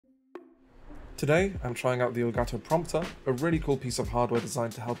Today, I'm trying out the Elgato Prompter, a really cool piece of hardware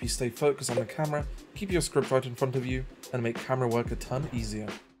designed to help you stay focused on the camera, keep your script right in front of you, and make camera work a ton easier.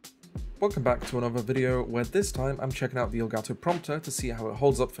 Welcome back to another video where this time I'm checking out the Elgato Prompter to see how it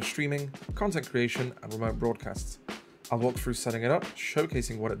holds up for streaming, content creation, and remote broadcasts. I'll walk through setting it up,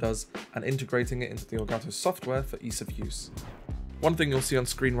 showcasing what it does, and integrating it into the Elgato software for ease of use. One thing you'll see on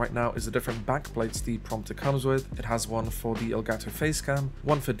screen right now is the different backplates the prompter comes with. It has one for the Elgato Facecam,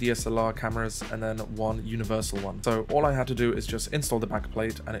 one for DSLR cameras, and then one universal one. So all I had to do is just install the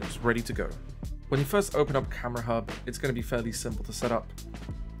backplate and it was ready to go. When you first open up Camera Hub, it's going to be fairly simple to set up.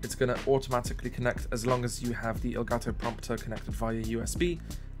 It's going to automatically connect as long as you have the Elgato Prompter connected via USB,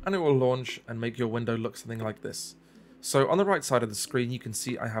 and it will launch and make your window look something like this. So on the right side of the screen you can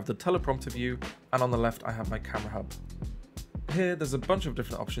see I have the teleprompter view, and on the left I have my Camera Hub. Here, there's a bunch of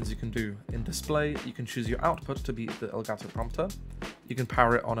different options you can do. In display, you can choose your output to be the Elgato Prompter. You can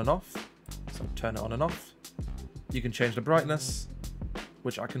power it on and off, so turn it on and off. You can change the brightness,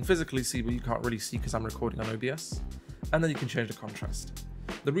 which I can physically see, but you can't really see because I'm recording on OBS. And then you can change the contrast.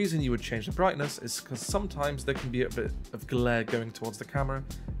 The reason you would change the brightness is because sometimes there can be a bit of glare going towards the camera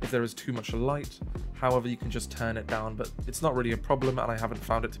if there is too much light. However, you can just turn it down, but it's not really a problem and I haven't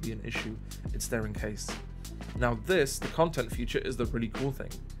found it to be an issue. It's there in case. Now this, the content feature, is the really cool thing.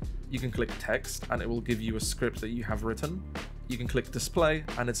 You can click text and it will give you a script that you have written. You can click display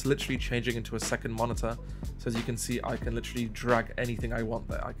and it's literally changing into a second monitor. So as you can see, I can literally drag anything I want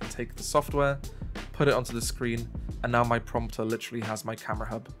there. I can take the software, put it onto the screen, and now my prompter literally has my Camera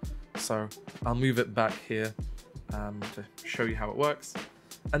Hub. So I'll move it back here to show you how it works.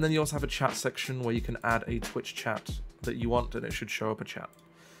 And then you also have a chat section where you can add a Twitch chat that you want and it should show up a chat.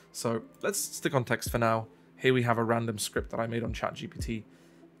 So let's stick on text for now. Here we have a random script that I made on ChatGPT.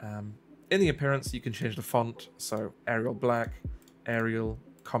 In the appearance, you can change the font, so Arial Black, Arial,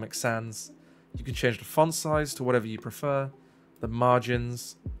 Comic Sans. You can change the font size to whatever you prefer. The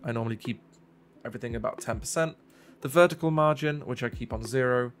margins, I normally keep everything about 10%. The vertical margin, which I keep on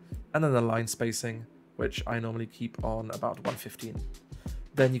 0. And then the line spacing, which I normally keep on about 115.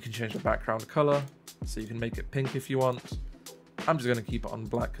 Then you can change the background color, so you can make it pink if you want. I'm just going to keep it on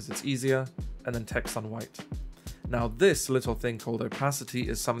black because it's easier, and then text on white. Now this little thing called opacity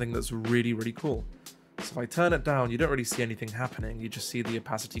is something that's really, really cool. So if I turn it down, you don't really see anything happening, you just see the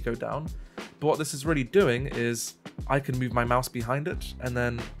opacity go down. But what this is really doing is I can move my mouse behind it, and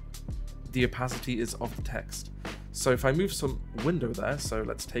then the opacity is of the text. So if I move some window there, so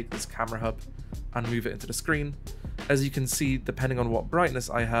let's take this Camera Hub and move it into the screen, as you can see, depending on what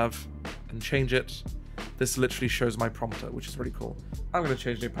brightness I have and change it, this literally shows my prompter, which is really cool. I'm going to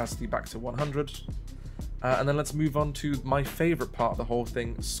change the opacity back to 100. And then let's move on to my favorite part of the whole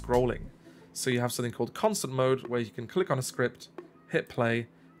thing, scrolling. So you have something called constant mode where you can click on a script, hit play,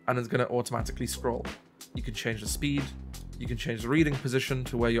 and it's going to automatically scroll. You can change the speed. You can change the reading position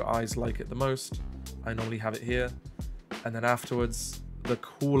to where your eyes like it the most. I normally have it here. And then afterwards, the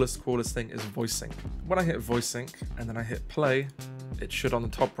coolest thing is voice sync. When I hit voice sync and then I hit play, it should on the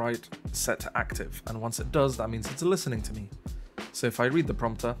top right set to active, and once it does, that means it's listening to me. So if I read the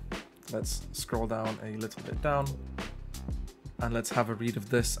prompter, let's scroll down a little bit down, and let's have a read of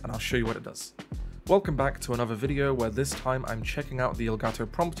this, and I'll show you what it does. Welcome back to another video where this time I'm checking out the Elgato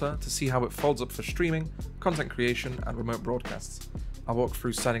Prompter to see how it folds up for streaming, content creation, and remote broadcasts. I'll walk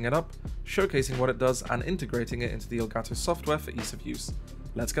through setting it up, showcasing what it does, and integrating it into the Elgato software for ease of use.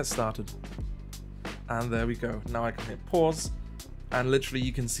 Let's get started. And there we go. Now I can hit pause, and literally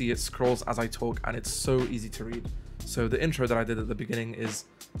you can see it scrolls as I talk, and it's so easy to read. So the intro that I did at the beginning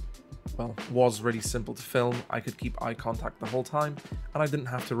was really simple to film. I could keep eye contact the whole time, and I didn't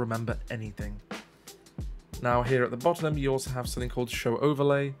have to remember anything. Now here at the bottom, you also have something called Show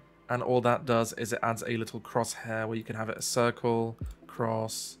Overlay, and all that does is it adds a little crosshair where you can have it a circle,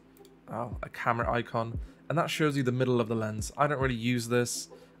 cross, a camera icon, and that shows you the middle of the lens. I don't really use this,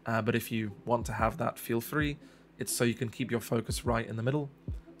 but if you want to have that, feel free. It's so you can keep your focus right in the middle.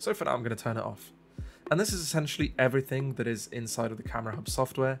 So for now, I'm going to turn it off. And this is essentially everything that is inside of the Camera Hub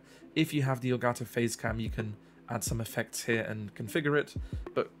software. If you have the Elgato Facecam, you can add some effects here and configure it,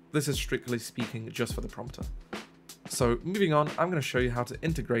 but this is strictly speaking just for the prompter. So moving on, I'm going to show you how to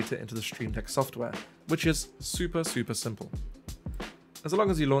integrate it into the Stream Deck software, which is super simple. As long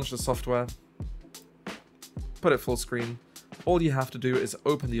as you launch the software, put it full screen, all you have to do is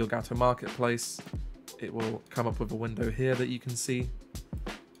open the Elgato Marketplace. It will come up with a window here that you can see.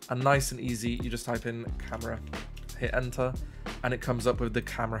 And nice and easy, you just type in camera, hit enter, and it comes up with the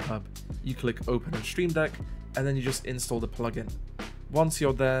Camera Hub. You click open in Stream Deck, and then you just install the plugin. Once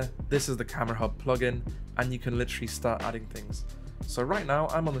you're there, this is the Camera Hub plugin, and you can literally start adding things. So right now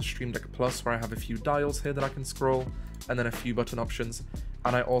I'm on the Stream Deck Plus, where I have a few dials here that I can scroll, and then a few button options,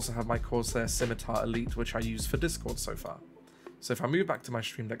 and I also have my Corsair Scimitar Elite, which I use for Discord so far. So if I move back to my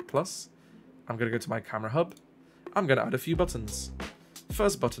Stream Deck Plus, I'm going to go to my camera hub, I'm going to add a few buttons.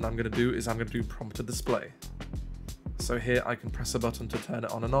 First button I'm going to do is I'm going to do prompter display. So here I can press a button to turn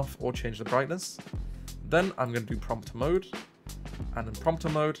it on and off or change the brightness. Then I'm going to do prompter mode, and in prompter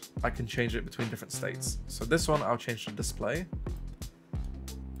mode I can change it between different states. So this one I'll change to display,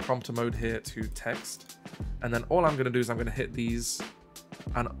 prompter mode here to text, and then all I'm going to do is I'm going to hit these,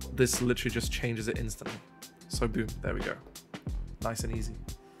 and this literally just changes it instantly. So boom, there we go. Nice and easy.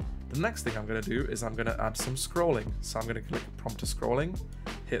 The next thing I'm going to do is I'm going to add some scrolling. So I'm going to click prompter scrolling,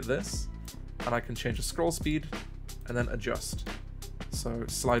 hit this, and I can change the scroll speed and then adjust. So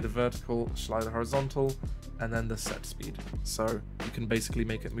slider vertical, slider horizontal, and then the set speed. So you can basically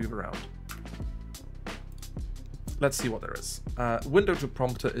make it move around. Let's see what there is. Window to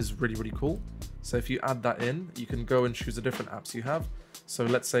prompter is really, really cool. So if you add that in, you can go and choose the different apps you have. So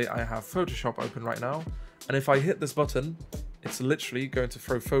let's say I have Photoshop open right now, and if I hit this button, it's literally going to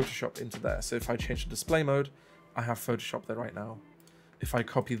throw Photoshop into there. So if I change to display mode, I have Photoshop there right now. If I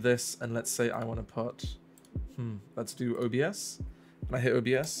copy this and let's say I want to put, let's do OBS, and I hit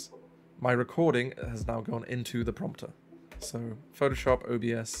OBS, my recording has now gone into the prompter. So Photoshop,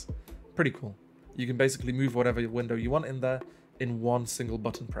 OBS, pretty cool. You can basically move whatever window you want in there in one single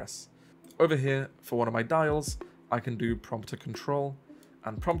button press. Over here, for one of my dials, I can do prompter control,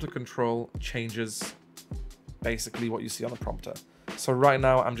 and prompter control changes basically what you see on the prompter. So right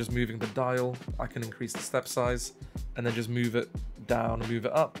now I'm just moving the dial, I can increase the step size, and then just move it down, move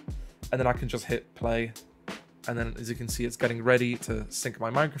it up, and then I can just hit play, and then as you can see it's getting ready to sync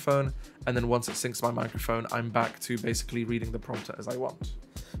my microphone, and then once it syncs my microphone I'm back to basically reading the prompter as I want.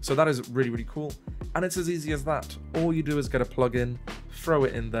 So that is really, really cool, and it's as easy as that. All you do is get a plugin, throw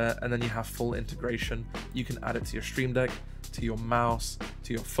it in there, and then you have full integration. You can add it to your Stream Deck, to your mouse,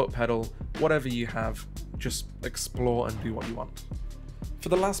 to your foot pedal, whatever you have, just explore and do what you want. For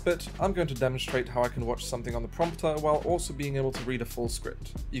the last bit, I'm going to demonstrate how I can watch something on the prompter while also being able to read a full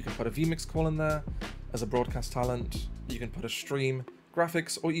script. You can put a vMix call in there as a broadcast talent, you can put a stream,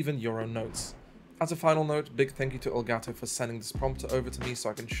 graphics, or even your own notes. As a final note, big thank you to Elgato for sending this prompter over to me so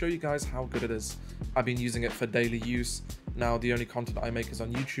I can show you guys how good it is. I've been using it for daily use. Now the only content I make is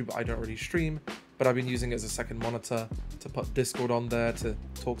on YouTube, I don't really stream, but I've been using it as a second monitor to put Discord on there, to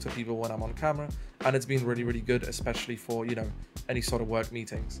talk to people when I'm on camera, and it's been really, really good, especially for, you know, any sort of work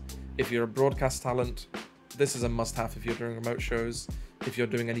meetings. If you're a broadcast talent, this is a must-have. If you're doing remote shows, if you're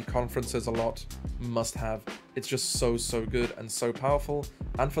doing any conferences a lot, must-have. It's just so good and so powerful,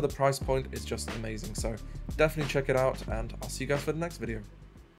 and for the price point, it's just amazing. So definitely check it out, and I'll see you guys for the next video.